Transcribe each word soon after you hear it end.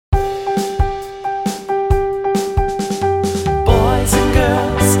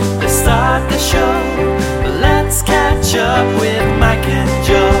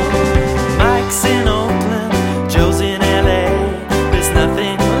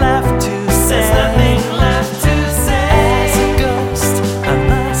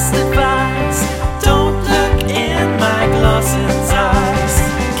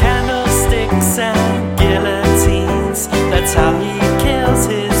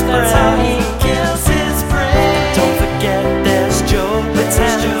That's how he kills his brain. Don't forget there's Joe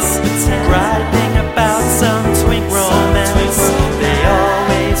Betance, writing about some twink romance. They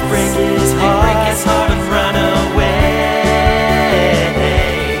always break his heart and run away.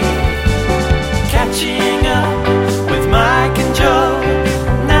 Catching up with Mike and Joe.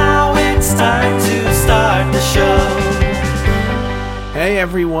 Now it's time to start the show. Hey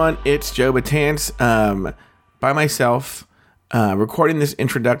everyone, it's Joe Betance, by myself, recording this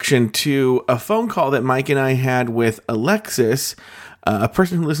introduction to a phone call that Mike and I had with Alexis, a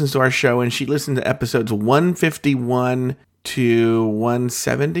person who listens to our show, and she listened to episodes 151 to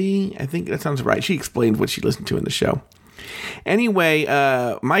 170. I think that sounds right. She explained what she listened to in the show. Anyway,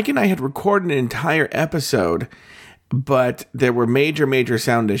 Mike and I had recorded an entire episode, but there were major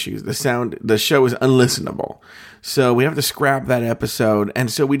sound issues. The show is unlistenable. So we have to scrap that episode.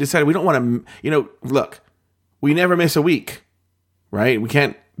 And so we decided we don't want to, look, we never miss a week, right? We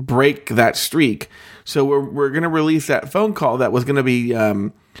can't break that streak. So we're going to release that phone call that was going to be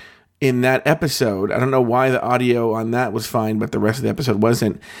in that episode. I don't know why the audio on that was fine, but the rest of the episode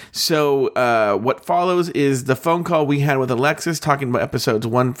wasn't. So what follows is the phone call we had with Alexis talking about episodes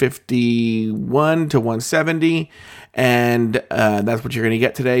 151 to 170. And that's what you're going to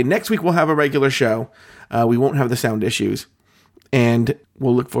get today. Next week, we'll have a regular show. We won't have the sound issues. And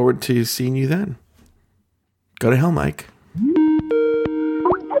we'll look forward to seeing you then. Go to hell, Mike.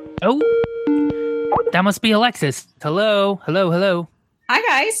 Oh, that must be Alexis. Hello. Hi,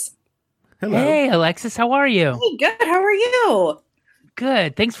 guys. Hello. Hey, Alexis, how are you? Hey, good. How are you?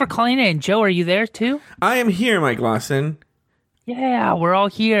 Good. Thanks for calling in. Joe, are you there too? I am here, Mike Lawson. Yeah, we're all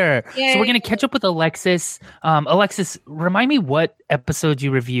here. Yay. So we're going to catch up with Alexis. Alexis, remind me what episodes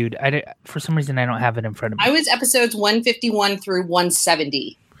you reviewed. For some reason, I don't have it in front of me. I was episodes 151 through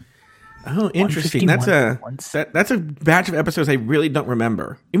 170. Oh, interesting. That's a batch of episodes I really don't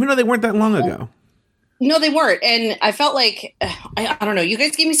remember, even though they weren't that long ago. No, they weren't. And I felt like, I don't know, you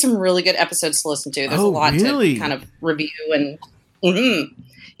guys gave me some really good episodes to listen to. There's a lot to kind of review and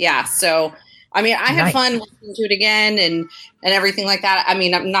yeah. So, I mean, I had fun listening to it again and everything like that. I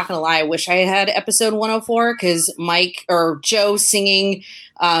mean, I'm not going to lie. I wish I had episode 104 because Mike or Joe singing,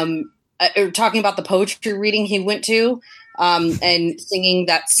 talking about the poetry reading he went to. And singing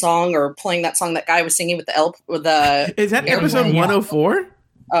that song or playing that song that guy was singing with the Is that episode 104?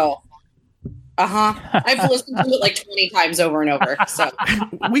 Oh, I've listened to it like 20 times over and over. So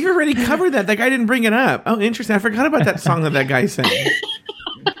We've already covered that. That guy didn't bring it up. Oh, interesting. I forgot about that song that guy sang.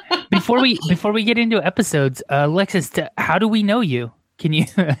 Before we get into episodes, Alexis, how do we know you? Can you?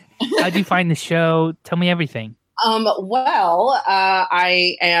 How'd you find the show? Tell me everything. I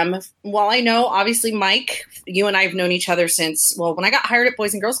know, obviously, Mike, you and I have known each other since, when I got hired at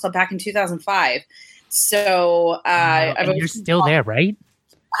Boys and Girls Club back in 2005. So, you're still there, right?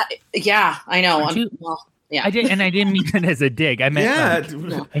 Yeah, I know. Yeah. I didn't mean it as a dig. I meant,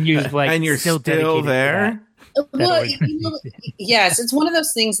 and you're like, and you're still there. Well, yes, it's one of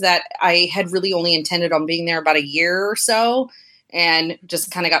those things that I had really only intended on being there about a year or so. And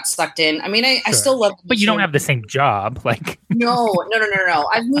just kind of got sucked in. I mean, I still love the But you don't have the same job, like. No.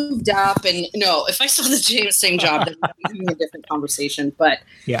 I've moved up, and no, if I still had the same job, then we'd be having a different conversation. But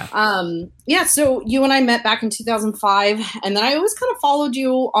yeah. So you and I met back in 2005, and then I always kind of followed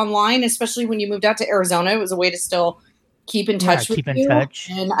you online, especially when you moved out to Arizona. It was a way to still keep in touch with you. Keep in touch.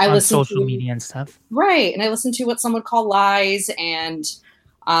 And I on listened social media and stuff. Right, and I listened to what some would call lies and.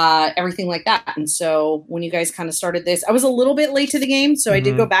 Everything like that. And so when you guys kind of started this, I was a little bit late to the game. So I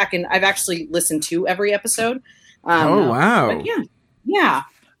did go back and I've actually listened to every episode. Oh, wow. But yeah.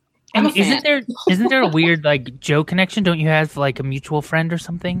 And isn't there a weird like Joe connection? Don't you have like a mutual friend or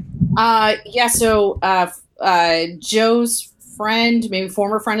something? Yeah. So, Joe's friend, maybe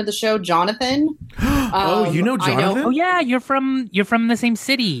former friend of the show, Jonathan. You know Jonathan? Oh yeah, you're from the same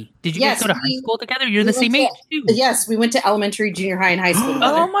city. Did you guys go to high school together? You're the same age too. Yes, we went to elementary, junior high, and high school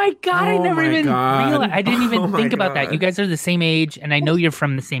together. Oh my god, I never even realized. I didn't even think about that. You guys are the same age, and I know you're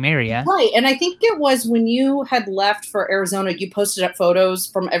from the same area. Right, and I think it was when you had left for Arizona, you posted up photos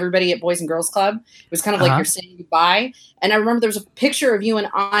from everybody at Boys and Girls Club. It was kind of like you're saying goodbye. And I remember there was a picture of you and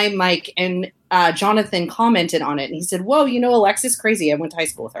I, Mike, and Jonathan commented on it. And he said, whoa, Alexis, crazy. I went to high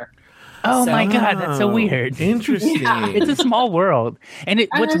school with her. Oh my god, that's so weird. Interesting. Yeah. It's a small world. And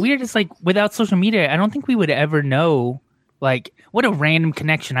what's weird is like without social media, I don't think we would ever know like what a random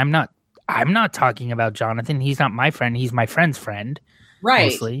connection. I'm not talking about Jonathan. He's not my friend. He's my friend's friend.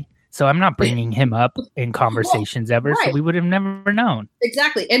 Right. Mostly. So I'm not bringing him up in conversations ever. Right. So we would have never known.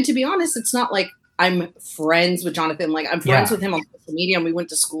 Exactly. And to be honest, it's not like I'm friends with Jonathan. Like, I'm friends with him on social media, and we went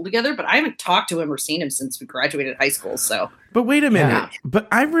to school together, but I haven't talked to him or seen him since we graduated high school. So, but wait a minute. But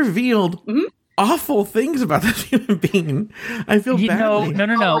I revealed awful things about this human being. I feel badly.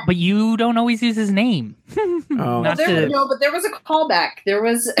 No. But you don't always use his name. But there was a callback. There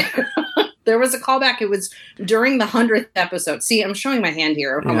was a callback. It was during the 100th episode. See, I'm showing my hand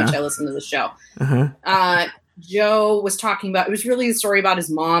here of how much I listen to the show. Joe was talking about, it was really a story about his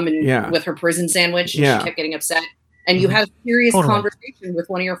mom and with her prison sandwich. And she kept getting upset. And you had a serious conversation with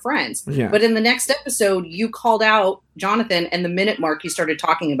one of your friends. Yeah. But in the next episode, you called out Jonathan, and the minute mark, you started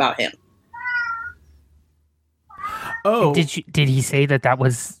talking about him. Oh. Did he say that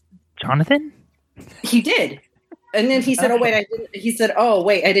was Jonathan? He did. And then he said, "Oh wait, I didn't." He said, "Oh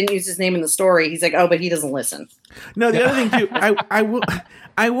wait, I didn't use his name in the story." He's like, "Oh, but he doesn't listen." No, the other thing too,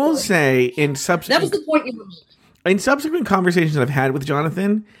 I will say in subsequent, that was the point you were making. In subsequent conversations I've had with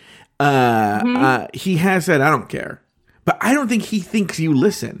Jonathan, he has said, "I don't care," but I don't think he thinks you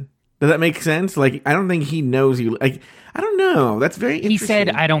listen. Does that make sense? Like, I don't think he knows you. Like, I don't know. That's very interesting. He said,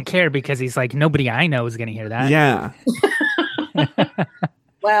 "I don't care," because he's like, nobody I know is going to hear that. Yeah.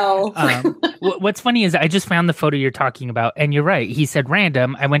 Well, what's funny is I just found the photo you're talking about, and you're right. He said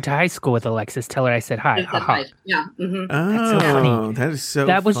random. I went to high school with Alexis. Tell her I said hi. Yeah. Mm-hmm. Oh, that's so funny. That is so.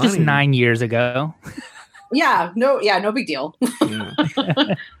 That was just 9 years ago. No big deal.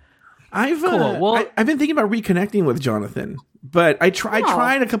 I've been thinking about reconnecting with Jonathan, but I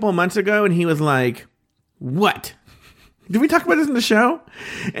tried a couple of months ago, and he was like, "What? Did we talk about this in the show?"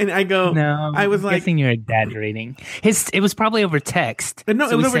 And I go, "No." I was like, guessing you're exaggerating. It was probably over text. No,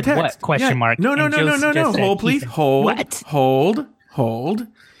 so it was over text. What? Question mark. No. Hold, please. Hold.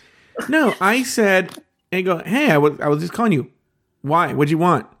 No, I said, and go, "Hey, I was just calling you. Why? What'd you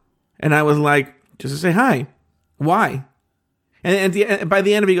want?" And I was like, "Just to say hi. Why?" And by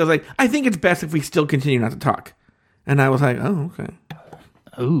the end of it, he goes like, "I think it's best if we still continue not to talk." And I was like, "Oh, okay."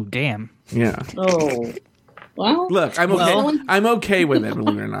 Oh, damn. Yeah. Oh. Well, look, I'm okay. I'm okay with it,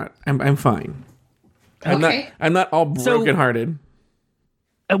 believe it or not. I'm fine. I'm not all brokenhearted.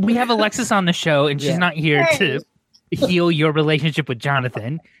 We have Alexis on the show, and she's not here to heal your relationship with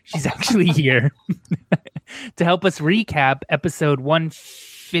Jonathan. She's actually here to help us recap episode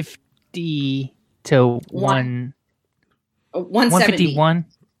 150 to 151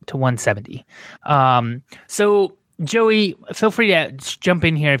 to 170. So Joey, feel free to jump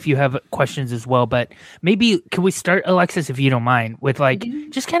in here if you have questions as well. But maybe can we start, Alexis, if you don't mind, with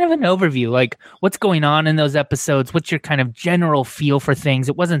just kind of an overview, like what's going on in those episodes? What's your kind of general feel for things?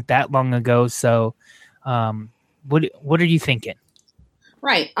 It wasn't that long ago, so what are you thinking?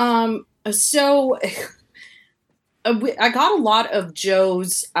 Right. So I got a lot of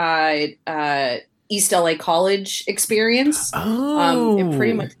Joe's East LA College experience. Oh,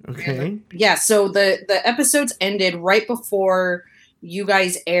 pretty much. Okay. Yeah. So the episodes ended right before you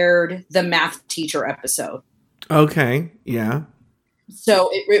guys aired the math teacher episode. Okay. Yeah. So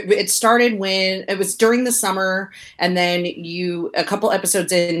it started when it was during the summer, and then a couple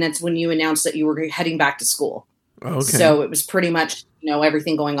episodes in, that's when you announced that you were heading back to school. Okay. So it was pretty much,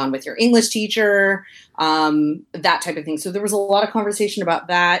 everything going on with your English teacher, that type of thing. So there was a lot of conversation about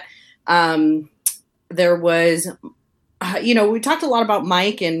that. There was, we talked a lot about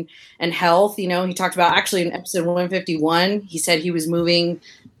Mike and health. He talked about, actually in episode 151, he said he was moving,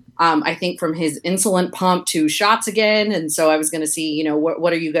 I think, from his insulin pump to shots again. And so I was going to see,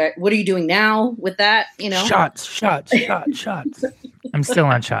 what are you doing now with that? Shots. I'm still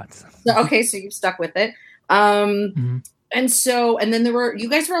on shots. Okay. So you've stuck with it. And then you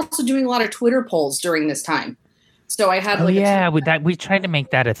guys were also doing a lot of Twitter polls during this time. So I had we tried to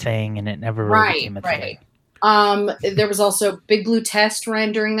make that a thing, and it never really became a thing. There was also Big Blue Test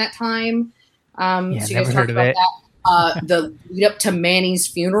ran during that time. So you guys talked about that. The lead up to Manny's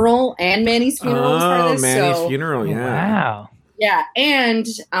funeral, and Manny's funeral was part of this. Manny's funeral, yeah. Wow. Yeah, and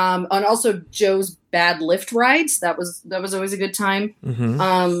also Joe's bad lift rides. That was always a good time.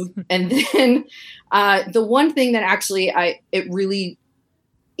 Mm-hmm. And then the one thing that actually it really,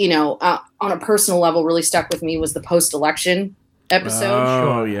 on a personal level, really stuck with me was the post-election episode.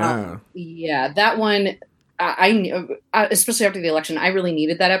 Oh, yeah. Yeah, that one, I especially after the election, I really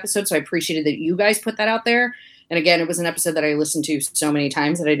needed that episode, so I appreciated that you guys put that out there. And again, it was an episode that I listened to so many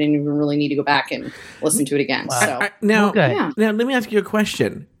times that I didn't even really need to go back and listen to it again. Wow. So now, let me ask you a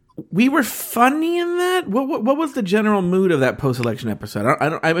question. We were funny in that. What was the general mood of that post-election episode?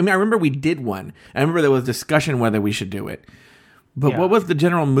 I remember we did one. I remember there was discussion whether we should do it. But what was the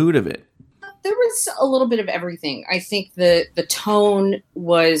general mood of it? There was a little bit of everything. I think the tone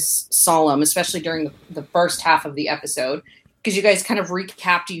was solemn, especially during the first half of the episode. because you guys kind of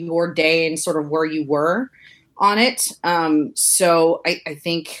recapped your day and sort of where you were on it. So I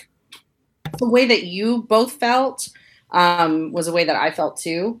think the way that you both felt was a way that I felt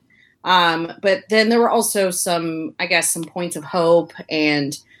too. But then there were also some points of hope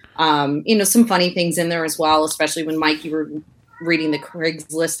and, some funny things in there as well, especially when Mike, you were reading the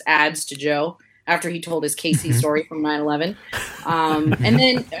Craigslist ads to Joe after he told his Casey story from 9/11. And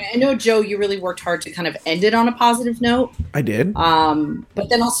then I know, Joe, you really worked hard to kind of end it on a positive note. I did. But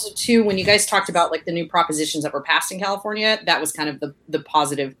then also too, when you guys talked about like the new propositions that were passed in California, that was kind of the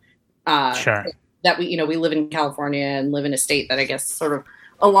positive, sure, that we live in California and live in a state that I guess sort of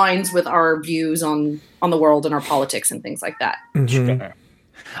aligns with our views on the world and our politics and things like that. Mm-hmm. Sure.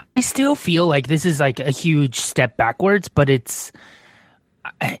 I still feel like this is like a huge step backwards, but it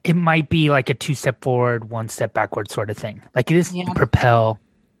might be like a 2-step forward, 1 step backward sort of thing. Like this propel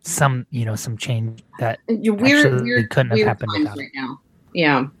some change that weird couldn't have happened without right now.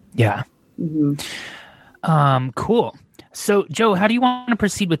 Yeah. Yeah. Mm-hmm. Cool. So, Joe, how do you want to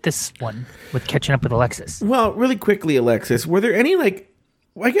proceed with this one, with catching up with Alexis? Well, really quickly, Alexis, were there any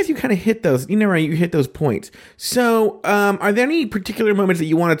I guess you kind of hit those. You hit those points. So, are there any particular moments that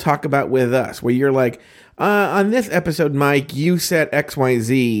you want to talk about with us where you're like, on this episode, Mike, you said X, Y,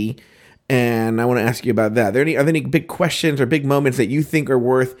 Z, and I want to ask you about that. Are there any big questions or big moments that you think are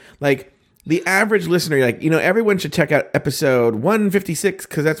worth, like, the average listener, everyone should check out episode 156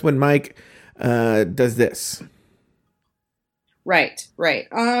 because that's when Mike does this. Right.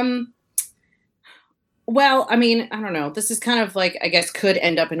 Well, I mean, I don't know. This is kind of like, I guess, could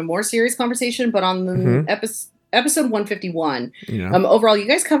end up in a more serious conversation, but on the episode 151, overall, you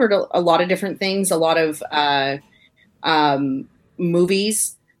guys covered a lot of different things, a lot of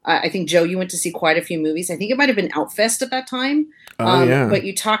movies. I think, Joe, you went to see quite a few movies. I think it might have been Outfest at that time. But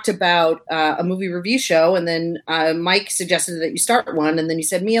you talked about a movie review show, and then Mike suggested that you start one, and then you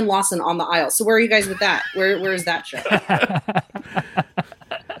said Me and Lawson on the Aisle. So where are you guys with that? Where is that show?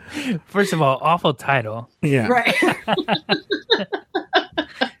 First of all, awful title. Yeah. Right.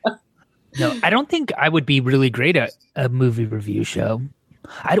 No, I don't think I would be really great at a movie review show.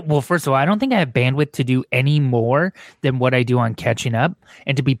 First of all, I don't think I have bandwidth to do any more than what I do on Catching Up.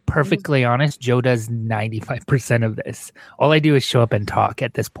 And to be perfectly honest, Joe does 95% of this. All I do is show up and talk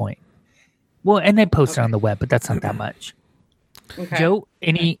at this point. Well, and I post it on the web, but that's not that much. Okay. Joe,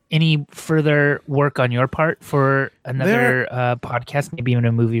 any further work on your part for another podcast, maybe even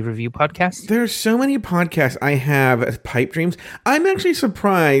a movie review podcast? There's so many podcasts I have as pipe dreams. I'm actually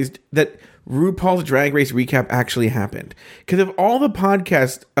surprised that RuPaul's Drag Race recap actually happened. Because of all the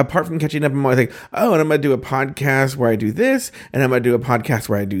podcasts, apart from Catching Up, I'm always like, oh, and I'm going to do a podcast where I do this, and I'm going to do a podcast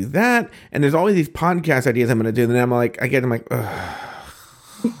where I do that. And there's always these podcast ideas I'm going to do. And then I'm like, ugh.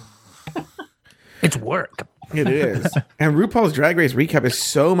 It's work. It is. And RuPaul's Drag Race recap is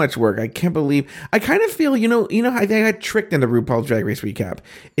so much work. I can't believe. I kind of feel, I think I got tricked into RuPaul's Drag Race recap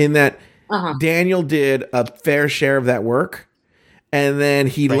in that Daniel did a fair share of that work, and then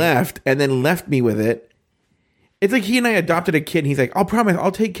he left, and then left me with it. It's like he and I adopted a kid, and he's like, I'll promise,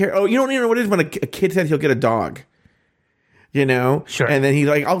 I'll take care. Oh, you don't even know what it is when a kid says he'll get a dog. Sure. And then he's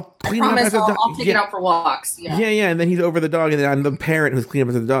like, I'll clean up as a dog. I'll take it out for walks. Yeah. And then he's over the dog, and then I'm the parent who's cleaning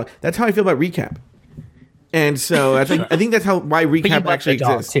up as a dog. That's how I feel about recap. And so I think that's why recap actually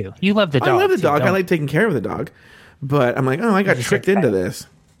exists. Too. You love the dog. I love the dog. I like taking care of the dog. But I'm like, I got tricked into this.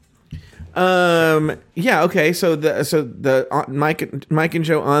 Yeah. Okay. So the Mike and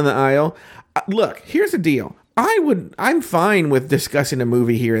Joe on the Aisle. Look, here's the deal. I'm fine with discussing a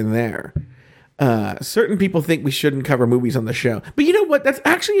movie here and there. Certain people think we shouldn't cover movies on the show. But you know what? That's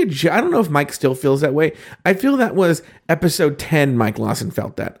actually I don't know if Mike still feels that way. I feel that was episode 10 Mike Lawson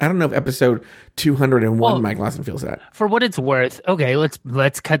felt that. I don't know if episode 201 Mike Lawson feels that. For what it's worth, okay,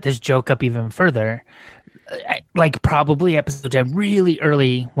 let's cut this joke up even further. Like probably episode 10, really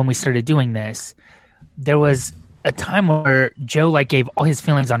early when we started doing this, there was a time where Joe gave all his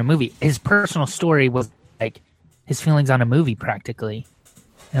feelings on a movie. His personal story was his feelings on a movie practically.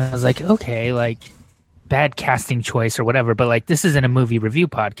 And I was like, okay, bad casting choice or whatever, but this isn't a movie review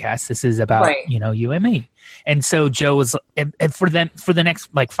podcast. This is about, you and me. And so Joe was, and for the next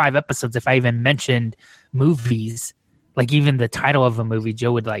 5 episodes, if I even mentioned movies, even the title of a movie,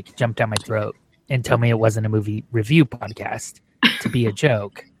 Joe would jump down my throat and tell me it wasn't a movie review podcast to be a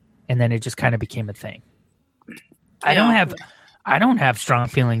joke. And then it just kind of became a thing. Yeah. I don't have strong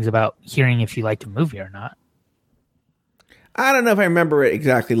feelings about hearing if you liked a movie or not. I don't know if I remember it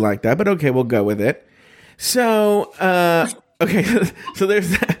exactly like that, but okay, we'll go with it. So, Okay, so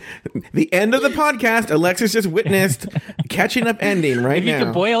there's the end of the podcast. Alexis just witnessed catching up ending right now. You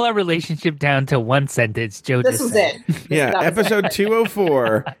can boil our relationship down to one sentence. Joe this just was said. it. Yeah, episode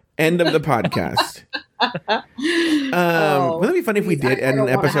 204, end of the podcast. Wouldn't it be funny if we did end an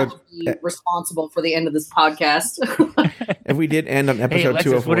episode? Be responsible for the end of this podcast. If we did end on episode hey,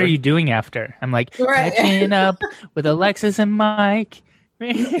 Alexis, 204. what are you doing after? I'm like, catching up with Alexis and Mike.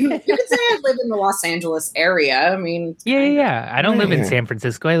 You could say I live in the Los Angeles area. I mean, yeah. I don't live in San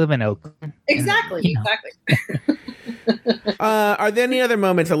Francisco. I live in Oakland. Exactly. Are there any other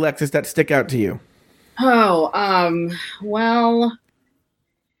moments, Alexis, that stick out to you? Oh, well,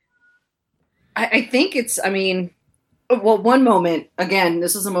 I think it's, one moment, again,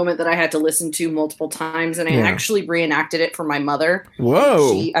 this is a moment that I had to listen to multiple times, and I actually reenacted it for my mother.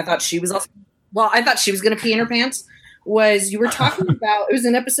 Whoa. I thought she was going to pee in her pants. You were talking about, it was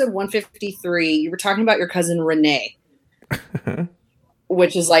in episode 153, you were talking about your cousin Renee,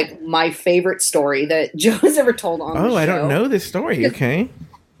 which is like my favorite story that Joe has ever told on the show. I don't know this story, okay.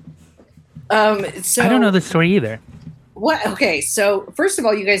 So I don't know the story either. What? Okay, so first of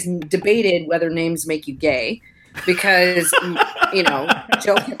all, you guys debated whether names make you gay because,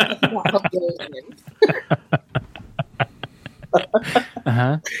 Joe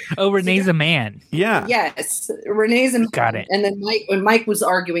Oh, Renee's a man. Yeah. Yes, Renee's a man. Got it. And then Mike was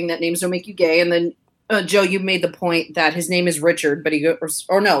arguing that names don't make you gay, and then Joe, you made the point that his name is Richard, but he goes,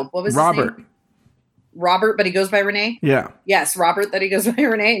 what was Robert. his name? Robert, but he goes by Renee? Yeah. Yes, Robert, that he goes by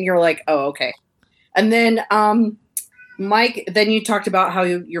Renee, and you're like, oh, okay. And then Mike, then you talked about how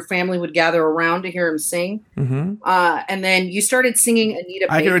your family would gather around to hear him sing. Mm-hmm. And then you started singing Anita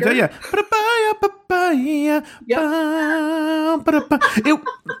Baker. I can tell you.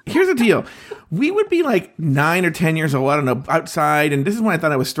 Here's the deal. We would be like 9 or 10 years old, I don't know, outside, and this is when I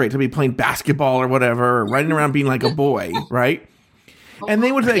thought I was straight, to be playing basketball or whatever, or running around being like a boy, right? And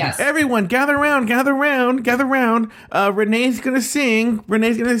they would say, everyone, gather around. Renee's going to sing.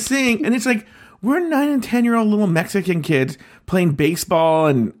 And it's like, we're 9 and 10-year-old little Mexican kids playing baseball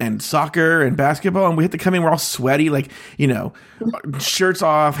and soccer and basketball, and we have to come in, we're all sweaty, like, shirts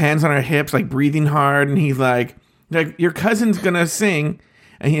off, hands on our hips, like breathing hard, and he's like your cousin's going to sing,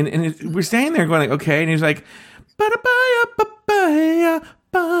 and we're standing there going like, okay, and he's like,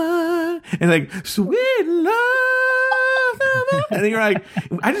 and like, sweet love. And you're like,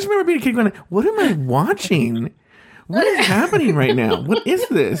 I just remember being a kid going, what am I watching? What is happening right now? What is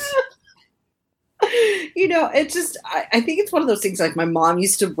this? It's just, I think it's one of those things, like my mom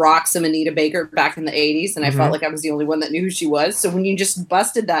used to rock some Anita Baker back in the 80s, and I felt like I was the only one that knew who she was. So when you just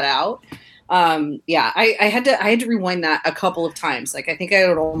busted that out, I had to rewind that a couple of times. Like, I think I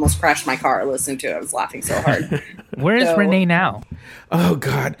would almost crash my car listening to it. I was laughing so hard. Where is Renee now? Oh,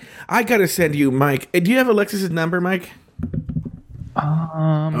 God. I got to send you Mike. Do you have Alexis's number, Mike?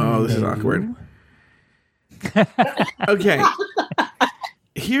 This is awkward. Okay.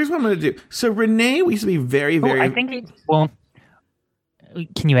 Here's what I'm going to do. So Renee, we used to be very, very... I think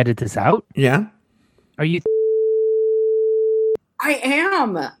can you edit this out? Yeah. Are you... I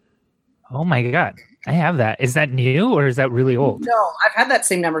am. Oh my God. I have that. Is that new or is that really old? No, I've had that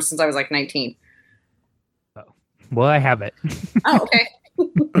same number since I was like 19. Oh. Well, I have it. Oh, okay.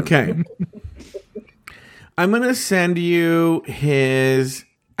 Okay. I'm going to send you his...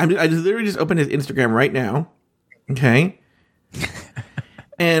 I literally just opened his Instagram right now. Okay.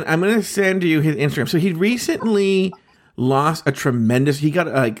 And I'm going to send you his Instagram. So he recently lost he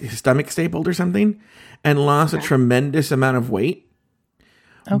got his stomach stapled or something and lost a tremendous amount of weight.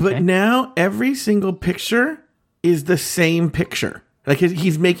 Okay. But now every single picture is the same picture. Like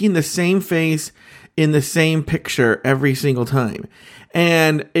he's making the same face in the same picture every single time.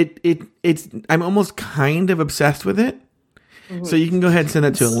 And it's I'm almost kind of obsessed with it. Mm-hmm. So you can go ahead and send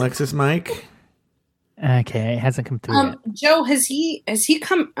that to Alexis, Mike. Okay, it hasn't come through yet. Joe, has he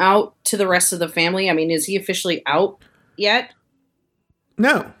come out to the rest of the family? I mean, is he officially out yet?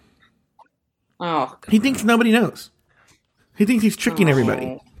 No. Oh, God. He thinks nobody knows. He thinks he's tricking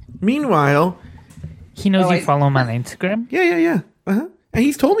everybody. Meanwhile, he knows you follow him on Instagram? Yeah. Uh-huh. And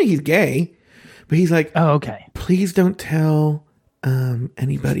he's told me he's gay, but he's like, oh, okay. Please don't tell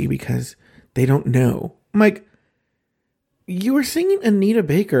anybody because they don't know. I'm like, you were singing Anita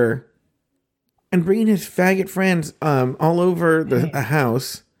Baker and bringing his faggot friends all over the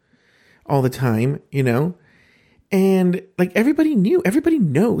house all the time, And like everybody knows.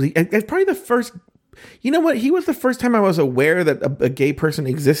 It's probably the first. You know what? He was the first time I was aware that a gay person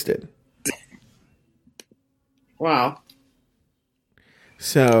existed. Wow.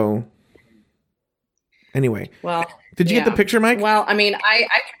 So, anyway. Well, did you get the picture, Mike? Well, I mean,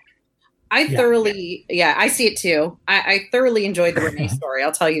 I thoroughly, I see it too. I thoroughly enjoyed the Renee story.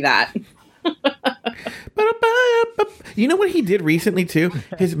 I'll tell you that. You know what he did recently too?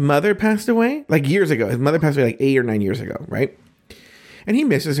 His mother passed away like years ago. His mother passed away like 8 or 9 years ago, right? And he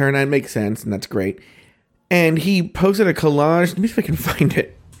misses her, and that makes sense, and that's great. And he posted a collage. Let me see if I can find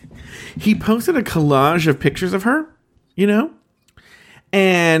it. He posted a collage of pictures of her, you know?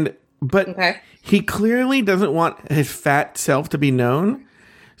 But he clearly doesn't want his fat self to be known.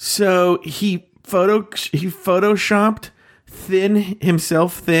 So he photoshopped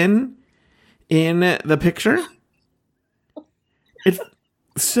himself thin in the picture. It's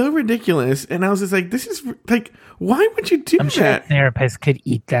so ridiculous. And I was just like, this is like, why would you do that? I'm sure a therapist could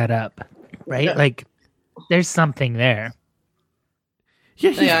eat that up, right? Yeah. Like, there's something there.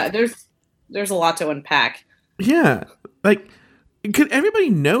 Yeah, there's a lot to unpack. Yeah. Like, everybody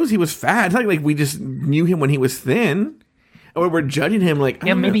knows he was fat. It's not like we just knew him when he was thin. Or we're judging him like,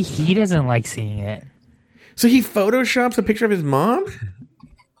 yeah, maybe he doesn't like seeing it. So he photoshops a picture of his mom?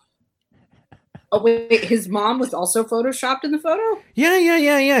 Oh, wait, his mom was also photoshopped in the photo?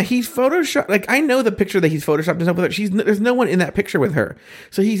 Yeah. He's photoshopped. Like, I know the picture that he's photoshopped himself with her. There's no one in that picture with her.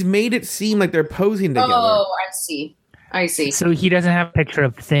 So he's made it seem like they're posing together. Oh, I see. So he doesn't have a picture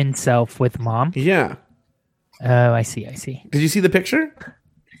of thin self with mom? Yeah. Oh, I see. Did you see the picture?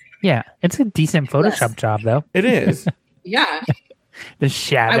 Yeah. It's a decent Photoshop job, though. It is. Yeah. The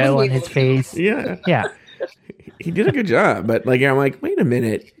shadow on his face. Yeah. Yeah. He did a good job. But, like, I'm like, wait a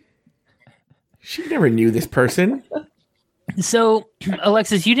minute. She never knew this person. So,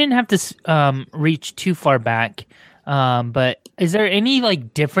 Alexis, you didn't have to reach too far back, but is there any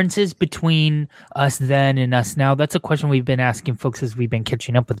like differences between us then and us now? That's a question we've been asking folks as we've been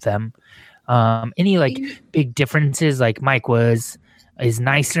catching up with them. Any like big differences? Like Mike is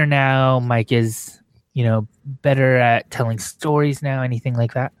nicer now. Mike is, better at telling stories now. Anything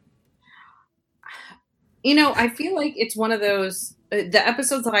like that? I feel like it's one of those. The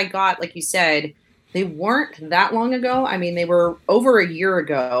episodes that I got, like you said, they weren't that long ago. I mean, they were over a year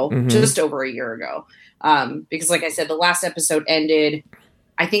ago, just over a year ago. Because like I said, the last episode ended,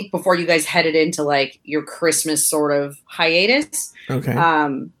 I think, before you guys headed into like your Christmas sort of hiatus. Okay.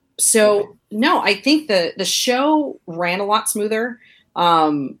 No, I think the show ran a lot smoother,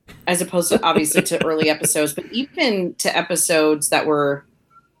 as opposed to obviously to early episodes, but even to episodes that were,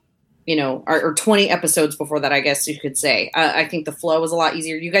 or 20 episodes before that, I guess you could say. I think the flow was a lot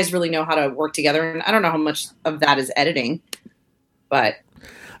easier. You guys really know how to work together, and I don't know how much of that is editing, but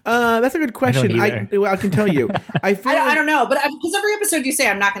that's a good question. I can tell you. I don't know, but because every episode you say,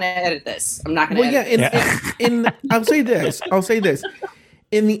 I'm not going to edit this. I'm not going to edit it. I'll say this.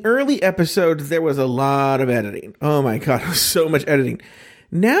 In the early episodes, there was a lot of editing. Oh my God, so much editing.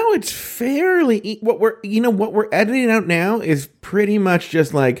 Now it's fairly what we're editing out now is pretty much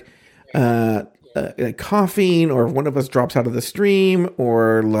just like coughing, or one of us drops out of the stream,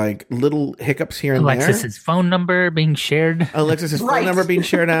 or like little hiccups here and there. Alexis's phone number being shared. Phone number being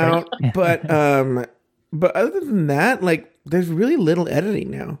shared out. But other than that, like there's really little editing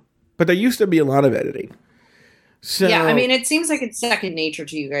now. But there used to be a lot of editing. So yeah, I mean, it seems like it's second nature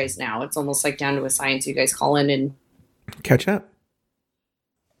to you guys now. It's almost like down to a science. You guys call in and catch up.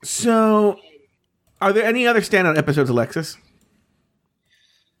 So, are there any other standout episodes, Alexis?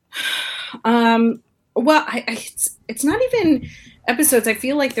 Well, it's not even episodes. I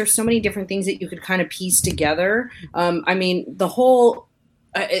feel like there's so many different things that you could kind of piece together. I mean, the whole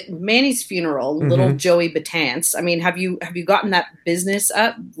Manny's funeral, Little Joey Batance. I mean, have you gotten that business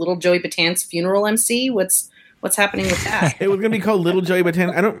up? Little Joey Batance funeral MC. What's happening with that? It was going to be called Little Joey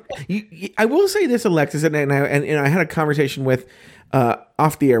Batance. I will say this, Alexis, and I had a conversation with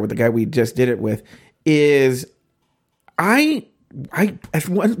off the air with the guy we just did it with. Is once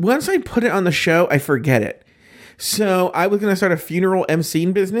I put it on the show, I forget it. So I was going to start a funeral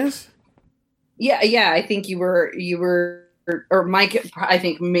emceeing business. Yeah. I think you were, or Mike, I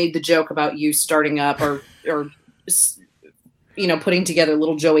think, made the joke about you starting up or putting together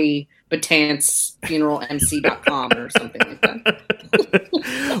Little Joey Batance funeralmc.com or something like that.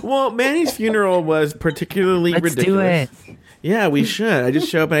 Well, Manny's funeral was particularly ridiculous. Let's do it. Yeah, we should. I just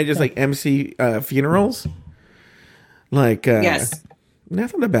show up and I just like MC funerals. Like, yes.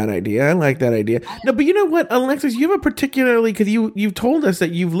 That's not a bad idea. I like that idea. No, but you know what, Alexis, you have a particularly, because you've told us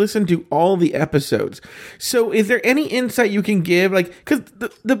that you've listened to all the episodes. So is there any insight you can give? Like, because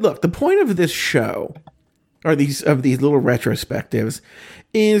the point of this show, or these little retrospectives,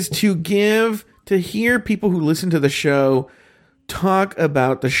 is to hear people who listen to the show talk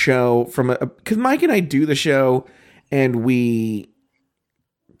about the show because Mike and I do the show and we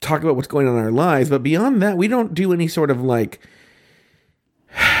talk about what's going on in our lives, but beyond that, we don't do any sort of like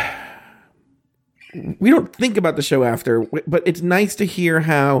we don't think about the show after, but it's nice to hear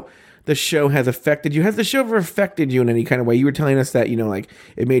how the show has affected you. Has the show ever affected you in any kind of way? You were telling us that, like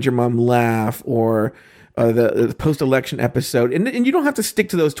it made your mom laugh, or the post-election episode. And you don't have to stick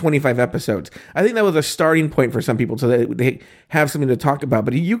to those 25 episodes. I think that was a starting point for some people so that they have something to talk about.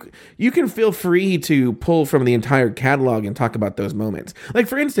 But you can feel free to pull from the entire catalog and talk about those moments. Like,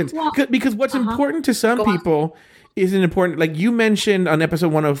 for instance, because what's important to some people isn't important. Like you mentioned on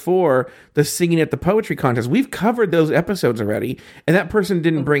episode 104, the singing at the poetry contest. We've covered those episodes already, and that person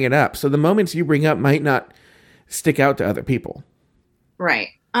didn't bring it up. So the moments you bring up might not stick out to other people. Right.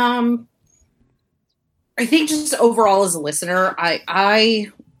 I think just overall as a listener,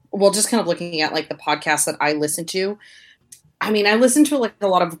 I just kind of looking at like the podcasts that I listen to. I mean, I listen to like a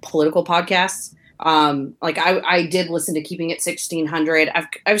lot of political podcasts. Like I did listen to Keeping It 1600.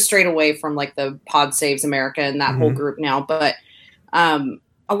 I've strayed away from like the Pod Saves America and that whole group now, but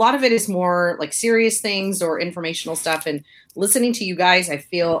a lot of it is more like serious things or informational stuff. And listening to you guys, I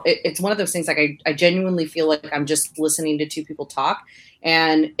feel it's one of those things like I genuinely feel like I'm just listening to two people talk,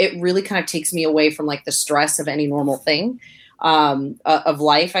 and it really kind of takes me away from like the stress of any normal thing of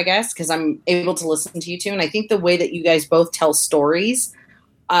life, I guess, because I'm able to listen to you two. And I think the way that you guys both tell stories.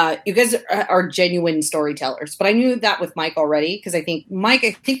 You guys are genuine storytellers, but I knew that with Mike already because I think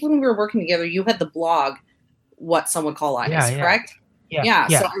when we were working together, you had the blog, What Some Would Call Lies, correct? Yeah.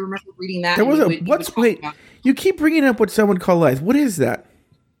 So I remember reading that. There was wait, you keep bringing up What Some Would Call Lies. What is that?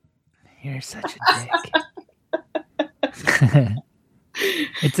 You're such a dick.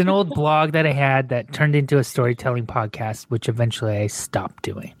 It's an old blog that I had that turned into a storytelling podcast, which eventually I stopped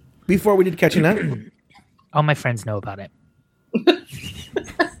doing. Before we did Catching Up? All my friends know about it.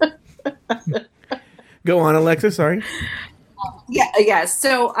 Go on, Alexa. Sorry. Yeah.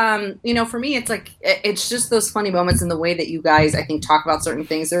 So, for me, it's like it's just those funny moments in the way that you guys, I think, talk about certain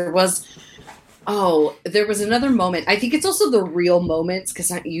things. There was another moment. I think it's also the real moments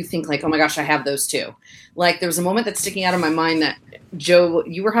because you think like, oh my gosh, I have those too. Like there was a moment that's sticking out of my mind that Joe,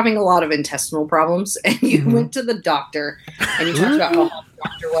 you were having a lot of intestinal problems, and you went to the doctor, and you talked about how hot the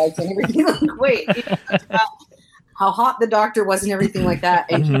doctor was and everything. Like, wait. How hot the doctor was and everything like that.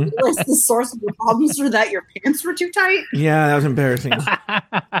 And you realized the source of your problems were that your pants were too tight. Yeah, that was embarrassing.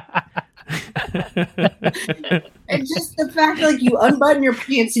 And just the fact like you unbutton your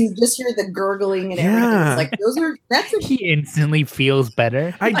pants and you just hear the gurgling and everything. It's like he instantly feels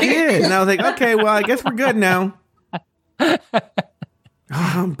better. I did. And I was like, okay, well, I guess we're good now. Oh,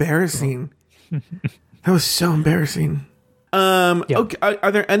 how embarrassing. That was so embarrassing. Okay.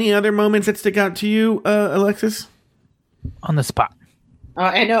 Are there any other moments that stick out to you, Alexis? On the spot.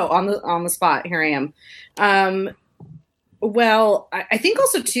 I know, on the spot. Here I am. Well, I think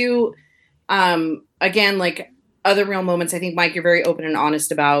also too, again, like other real moments, I think, Mike, you're very open and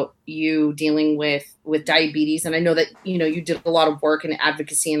honest about you dealing with diabetes. And I know that, you did a lot of work and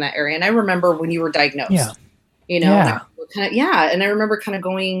advocacy in that area. And I remember when you were diagnosed, and I remember kind of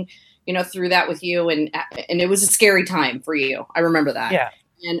going, through that with you, and it was a scary time for you. I remember that. Yeah.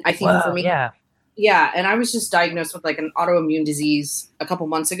 And I think for me, and I was just diagnosed with like an autoimmune disease a couple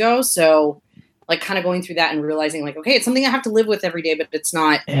months ago. So like kind of going through that and realizing like, okay, it's something I have to live with every day, but it's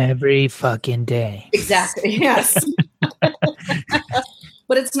not every fucking day. Exactly. Yes.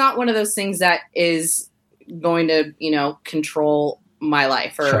 But it's not one of those things that is going to, control my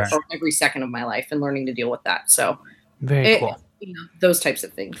life or every second of my life, and learning to deal with that. So very cool. Those types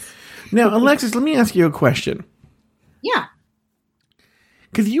of things. Now, Alexis, let me ask you a question. Yeah.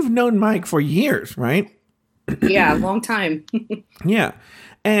 Because you've known Mike for years, right? Yeah, a long time. Yeah.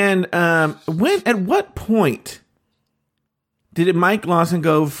 And at what point did Mike Lawson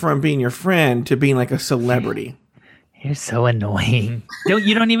go from being your friend to being like a celebrity? You're so annoying.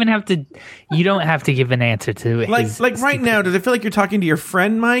 You don't have to give an answer to it. Like right now, does it feel like you're talking to your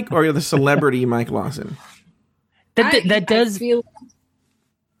friend Mike or the celebrity Mike Lawson? That does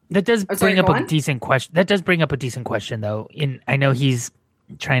bring up a decent question. That does bring up a decent question, though. I know he's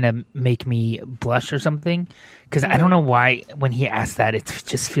trying to make me blush or something, because I don't know why when he asked that, it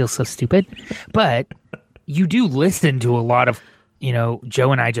just feels so stupid. But you do listen to a lot of,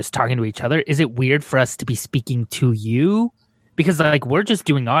 Joe and I just talking to each other. Is it weird for us to be speaking to you? Because like we're just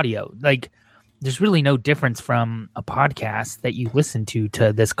doing audio. Like there's really no difference from a podcast that you listen to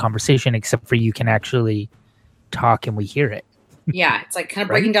this conversation, except for you can actually talk and we hear it. Yeah, it's like kind of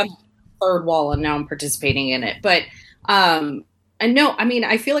breaking down the third wall, and now I'm participating in it. But and no, I mean,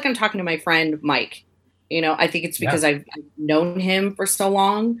 I feel like I'm talking to my friend Mike. I think it's because I've known him for so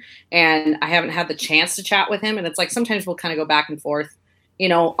long, and I haven't had the chance to chat with him. And it's like sometimes we'll kind of go back and forth,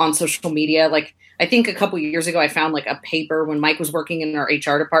 on social media. Like, I think a couple of years ago, I found like a paper when Mike was working in our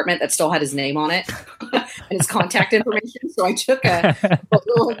HR department that still had his name on it and his contact information. So I took a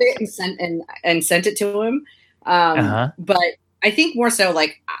little of it and sent it to him. But I think more so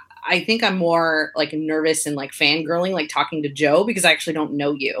like, I think I'm more like nervous and like fangirling, like talking to Joe because I actually don't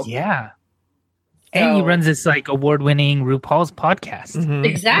know you. Yeah. And he runs this like award-winning RuPaul's podcast. Mm-hmm.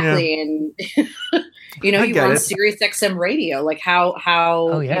 Exactly. Yeah. And he runs Sirius XM radio. Like how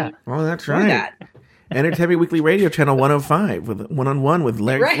oh yeah. Well, that's right. That. Entertainment Weekly Radio Channel 105 with one-on-one with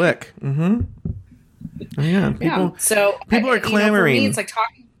Larry Flick. Mm-hmm. Oh, yeah. People, So people are clamoring. For me, it's like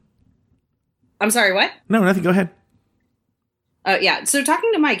talking. I'm sorry, what? No, nothing. Go ahead. Yeah. So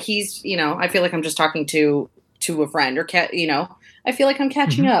talking to Mike, he's, I feel like I'm just talking to a friend or I feel like I'm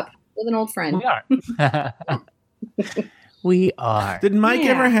catching up with an old friend. We are. We are. Did Mike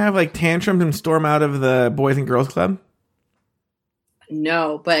ever have like tantrums and storm out of the Boys and Girls Club?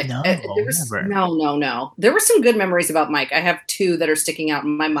 No, but there was no. There were some good memories about Mike. I have two that are sticking out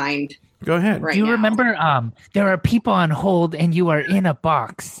in my mind. Go ahead. Do you remember? There are people on hold, and you are in a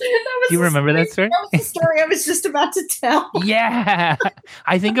box. Do you remember that story? That was the story I was just about to tell. Yeah,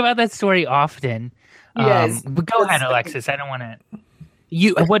 I think about that story often. Yes, but go ahead, Alexis. I don't want to.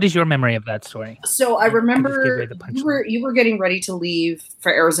 What is your memory of that story? So I remember you were getting ready to leave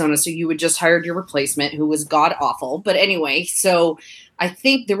for Arizona, so you had just hired your replacement, who was god awful. But anyway, so I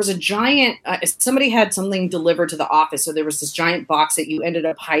think there was a giant. Somebody had something delivered to the office, so there was this giant box that you ended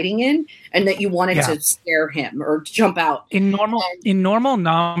up hiding in, and that you wanted to scare him or jump out. In normal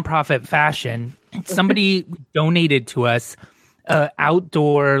nonprofit fashion, somebody donated to us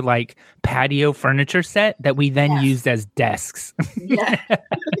outdoor like patio furniture set that we then used as desks. Yeah.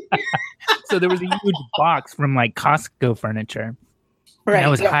 So there was a huge box from like Costco furniture. Right. And I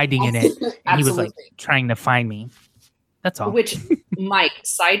was hiding in it. And he was like trying to find me. That's all. Which, Mike,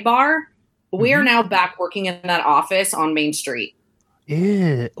 sidebar, we are now back working in that office on Main Street.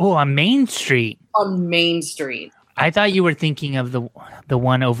 Ew. Oh, on Main Street. On Main Street. I thought you were thinking of the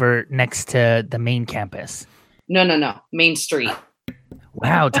one over next to the main campus. No. Main Street.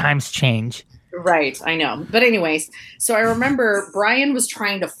 Wow, times change. Right, I know. But anyways, so I remember Brian was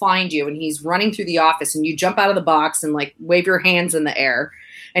trying to find you, and he's running through the office, and you jump out of the box and like wave your hands in the air,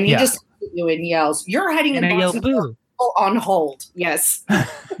 and he just looks at you and yells, "You're hiding in the box." Boo. On hold. Yes.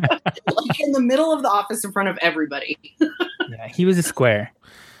 Like in the middle of the office in front of everybody. Yeah, he was a square.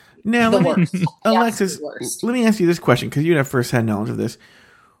 Now, Alexis, let me ask you this question, because you have first-hand knowledge of this.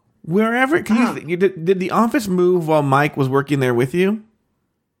 Wherever, did the office move while Mike was working there with you?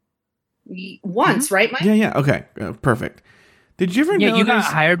 Once, right, Mike? Yeah. Okay, perfect. Did you ever notice? You got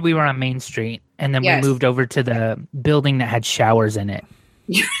hired. We were on Main Street, and then we moved over to the building that had showers in it.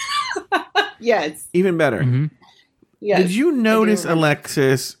 Yes. Even better. Mm-hmm. Yes, did you notice,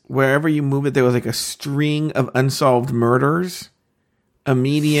 Alexis, wherever you move it, there was like a string of unsolved murders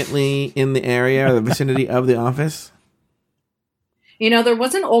immediately in the area or the vicinity of the office? There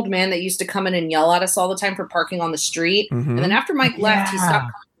was an old man that used to come in and yell at us all the time for parking on the street. Mm-hmm. And then after Mike left, he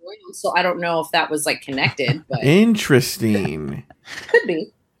stopped coming around. So I don't know if that was like connected. But interesting. Could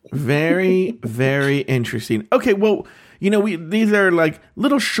be. Very, very interesting. Okay, well, these are like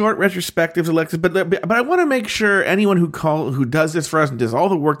little short retrospectives, Alexis, but I want to make sure anyone who does this for us and does all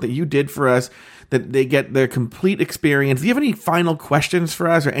the work that you did for us, that they get their complete experience. Do you have any final questions for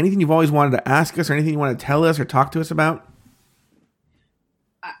us, or anything you've always wanted to ask us, or anything you want to tell us or talk to us about?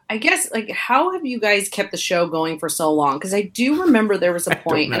 I guess, like, how have you guys kept the show going for so long? Because I do remember there was a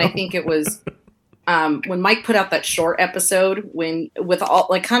point, and I think it was when Mike put out that short episode with all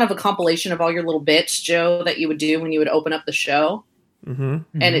like kind of a compilation of all your little bits, Joe, that you would do when you would open up the show.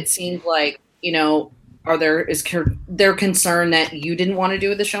 Mm-hmm. And it seemed like, is there concern that you didn't want to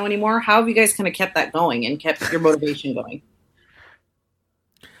do the show anymore? How have you guys kind of kept that going and kept your motivation going?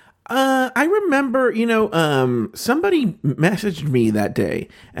 I remember, somebody messaged me that day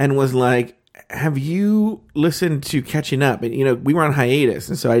and was like, have you listened to Catching Up? And, we were on hiatus,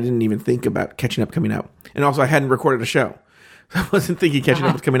 and so I didn't even think about Catching Up coming out. And also, I hadn't recorded a show. I wasn't thinking Catching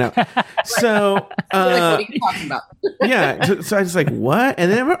Up was coming out. So, what are you talking about? Yeah. So I was like, what?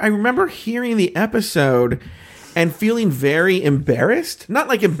 And then I remember hearing the episode and feeling very embarrassed. Not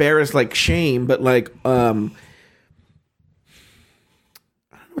like embarrassed, like shame, but like, I don't know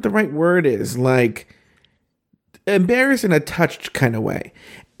what the right word is. Like, embarrassed in a touched kind of way.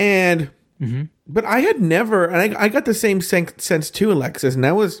 And, but I had never, and I got the same sense too, Alexis, and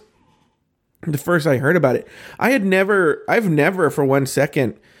that was the first I heard about it. I've never for one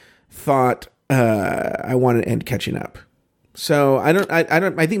second thought I wanted to end Catching Up. So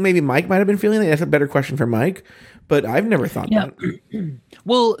I think maybe Mike might have been feeling that. That's a better question for Mike, but I've never thought that.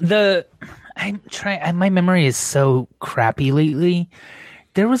 Well, my memory is so crappy lately.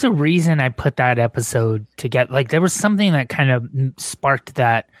 There was a reason I put that episode together. Like, there was something that kind of sparked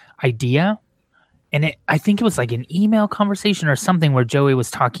that idea. And I think it was like an email conversation or something where Joey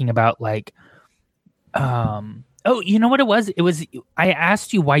was talking about like, you know what it was? It was, I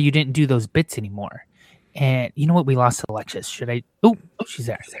asked you why you didn't do those bits anymore. And you know what? We lost Alexis. Should I? Oh, she's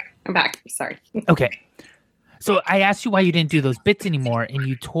there. I'm back. Sorry. Okay. So I asked you why you didn't do those bits anymore. And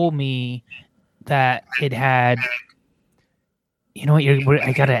you told me that it had, you know what?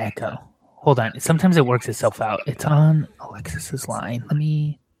 I got to echo. Hold on. Sometimes it works itself out. It's on Alexis's line. Let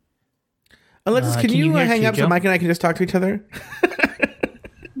me. Alexis, can you hang up so Mike and I can just talk to each other?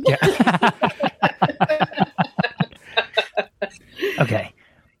 Yeah. Okay.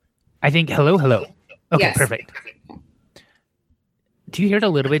 I think hello. Okay, yes. Perfect. Do you hear it a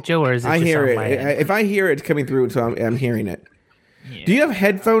little bit, Joe, or is it? I hear it. If I hear it, it's coming through, so I'm hearing it. Yeah. Do you have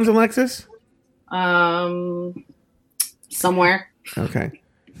headphones, Alexis? Somewhere. Okay.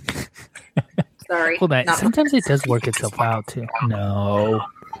 Sorry. Hold on. Sometimes it does work itself out too. No.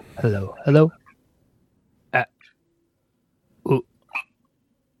 Hello. Ooh.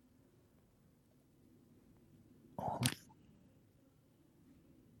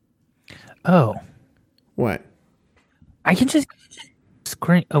 Oh. What? I can just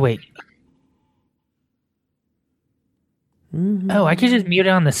screen. Oh wait. Mm-hmm. Oh, I can just mute it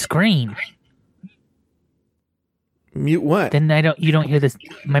on the screen. Mute what? Then you don't hear this.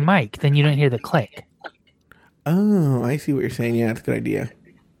 My mic. Then you don't hear the click. Oh, I see what you're saying. Yeah, that's a good idea.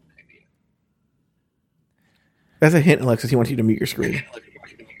 That's a hint, Alexis. He wants you to mute your screen.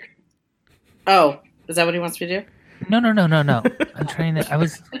 Oh, is that what he wants me to do? No. I'm trying to.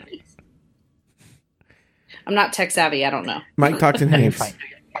 I'm not tech savvy. I don't know. Mike talks in hints. Fine.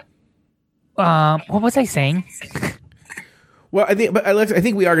 What was I saying? Well, Alexa, I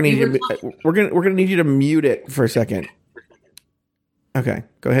think we are going to need you. We're going to need you to mute it for a second. Okay,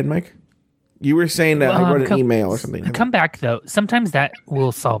 go ahead, Mike. You were saying that I wrote an email or something. Come back though. Sometimes that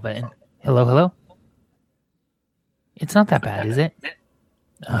will solve it. Hello. It's not that bad, is it?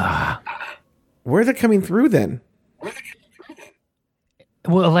 Where's it coming through then?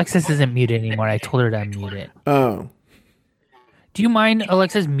 Well, Alexis isn't muted anymore. I told her to unmute it. Oh. Do you mind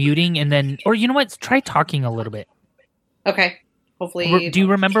Alexis muting and then, or you know what? Try talking a little bit. Okay. Hopefully. Do you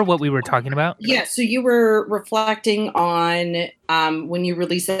remember what we were talking about? Yeah. So you were reflecting on when you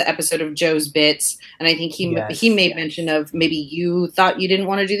released the episode of Joe's Bits, and I think he made mention of maybe you thought you didn't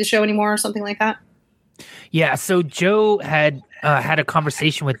want to do the show anymore or something like that. Yeah. So Joe had a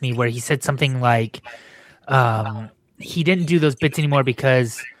conversation with me where he said something like, he didn't do those bits anymore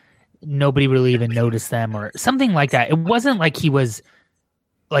because nobody really even noticed them or something like that. It wasn't like he was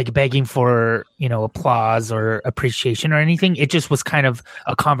like begging for, applause or appreciation or anything. It just was kind of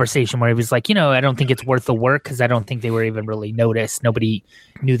a conversation where he was like, I don't think it's worth the work because I don't think they were even really noticed. Nobody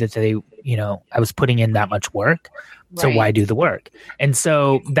knew that I was putting in that much work. Right. So why do the work? And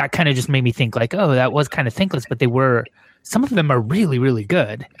so that kind of just made me think like, oh, that was kind of thankless, but some of them are really, really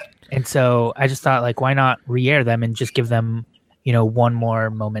good. And so I just thought, like, why not re-air them and just give them, one more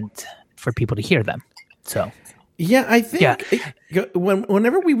moment for people to hear them? So, yeah, I think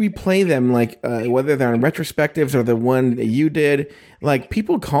whenever we replay them, like whether they're on retrospectives or the one that you did, like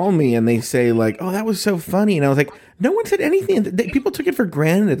people call me and they say, like, "Oh, that was so funny," and I was like, "No one said anything." People took it for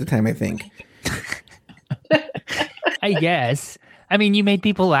granted at the time, I think. I guess. I mean, you made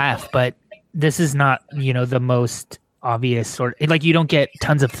people laugh, but this is not, the most obvious sort of, like, you don't get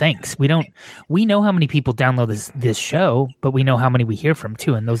tons of thanks. We know how many people download this show, but we know how many we hear from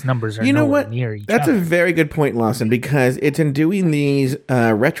too, and those numbers are near each That's other. A very good point, Lawson, because it's in doing these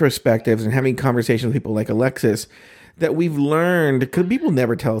retrospectives and having conversations with people like Alexis that we've learned, because people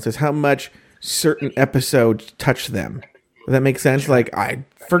never tell us this, how much certain episodes touch them. Does that make sense? Like, I'd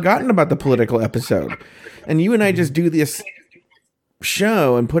forgotten about the political episode, and you and I just do this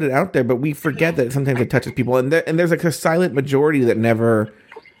show and put it out there, but we forget that sometimes it touches people, and there's like a silent majority that never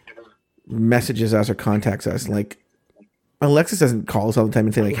messages us or contacts us. Like, Alexis doesn't call us all the time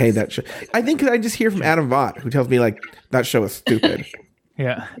and say like, "Hey, that show." I think I just hear from Adam Vaught, who tells me like that show is stupid.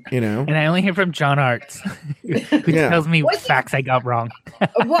 Yeah, and I only hear from John Arts, who tells me facts I got wrong.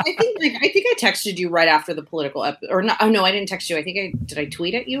 Well, I think I texted you right after the political episode, or no? Oh no, I didn't text you. I think did I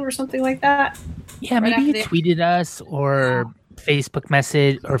tweet at you or something like that? Yeah, right, maybe you tweeted us or Facebook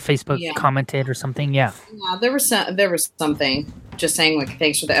message or Facebook commented or something. Yeah, there was something just saying like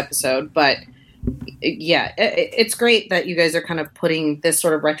thanks for the episode, but yeah, it's great that you guys are kind of putting this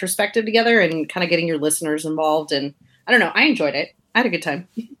sort of retrospective together and kind of getting your listeners involved. And I don't know. I enjoyed it. I had a good time.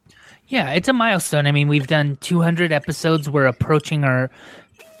 Yeah, it's a milestone. I mean, we've done 200 episodes. We're approaching our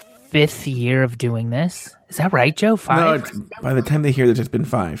 5th year of doing this. Is that right, Joe? 5? No, by the time they hear this, it's been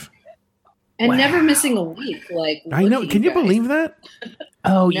 5. And never missing a week. Like, I know. Can you believe that?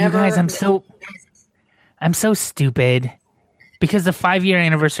 Oh, you guys, I'm so stupid. Because the 5-year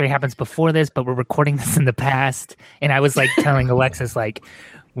anniversary happens before this, but we're recording this in the past. And I was like telling Alexis, like,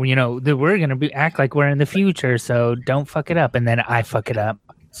 you know, that we're going to act like we're in the future, so don't fuck it up. And then I fuck it up.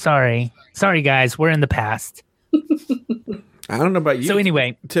 Sorry, guys, we're in the past. I don't know about you. So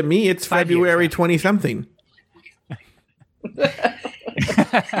anyway, to me, it's February 20-something.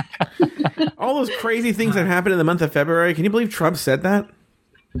 All those crazy things that happened in the month of February. Can you believe Trump said that?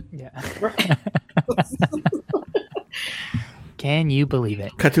 Yeah. Can you believe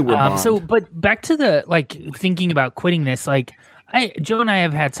it? Cut to but back to the like thinking about quitting this. Like, Joe and I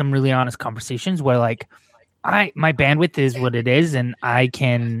have had some really honest conversations where like my bandwidth is what it is, and I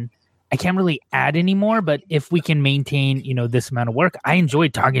can't really add anymore. But if we can maintain, you know, this amount of work, I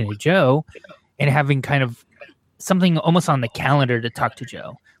enjoyed talking to Joe and having kind of something almost on the calendar to talk to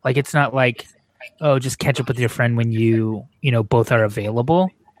Joe. Like, it's not like, oh, just catch up with your friend when you know, both are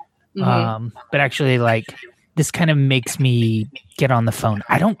available. But actually, like, this kind of makes me get on the phone.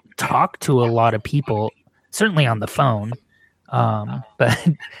 I don't talk to a lot of people, certainly on the phone. But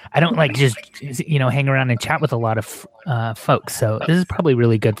I don't like just, you know, hang around and chat with a lot of folks. So this is probably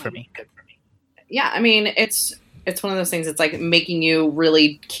really good for me. Yeah. I mean, it's one of those things. It's like making you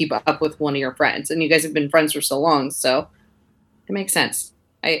really keep up with one of your friends, and you guys have been friends for so long. So it makes sense.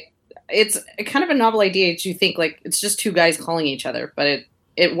 It's kind of a novel idea to think like it's just two guys calling each other, but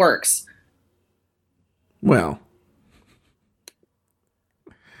it works. Well,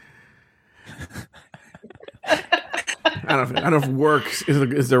 I don't know if works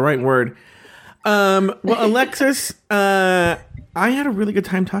is the right word. Well, Alexis, I had a really good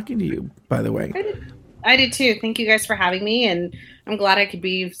time talking to you, by the way. I did too. Thank you guys for having me, and I'm glad I could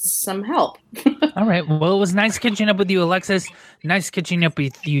be some help. All right. Well, it was nice catching up with you, Alexis. Nice catching up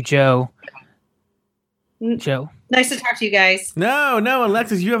with you, Joe. Joe. Nice to talk to you guys. No,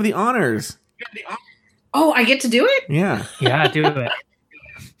 Alexis, you have the honors. Oh, I get to do it? Yeah, do it.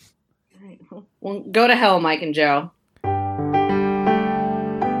 Well, go to hell, Mike and Joe.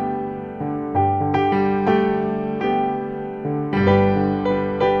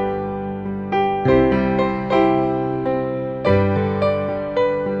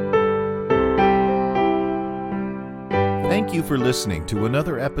 Thank you for listening to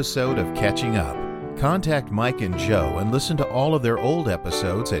another episode of Catching Up. Contact Mike and Joe and listen to all of their old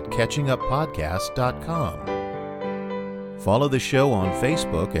episodes at catchinguppodcast.com. Follow the show on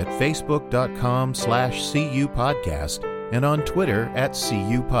Facebook at facebook.com/CUpodcast and on Twitter at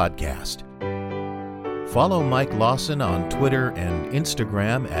CUpodcast. Follow Mike Lawson on Twitter and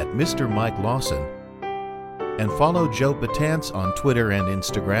Instagram at Mr. Mike Lawson. And follow Joe Betance on Twitter and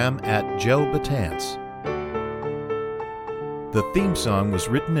Instagram at Joe Betance. The theme song was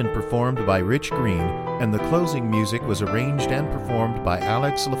written and performed by Rich Green, and the closing music was arranged and performed by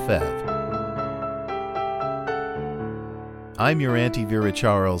Alex Lefebvre. I'm your Auntie Vera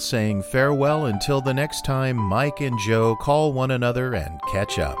Charles saying farewell until the next time Mike and Joe call one another and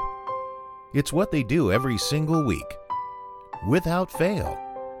catch up. It's what they do every single week. Without fail.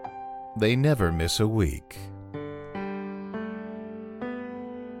 They never miss a week.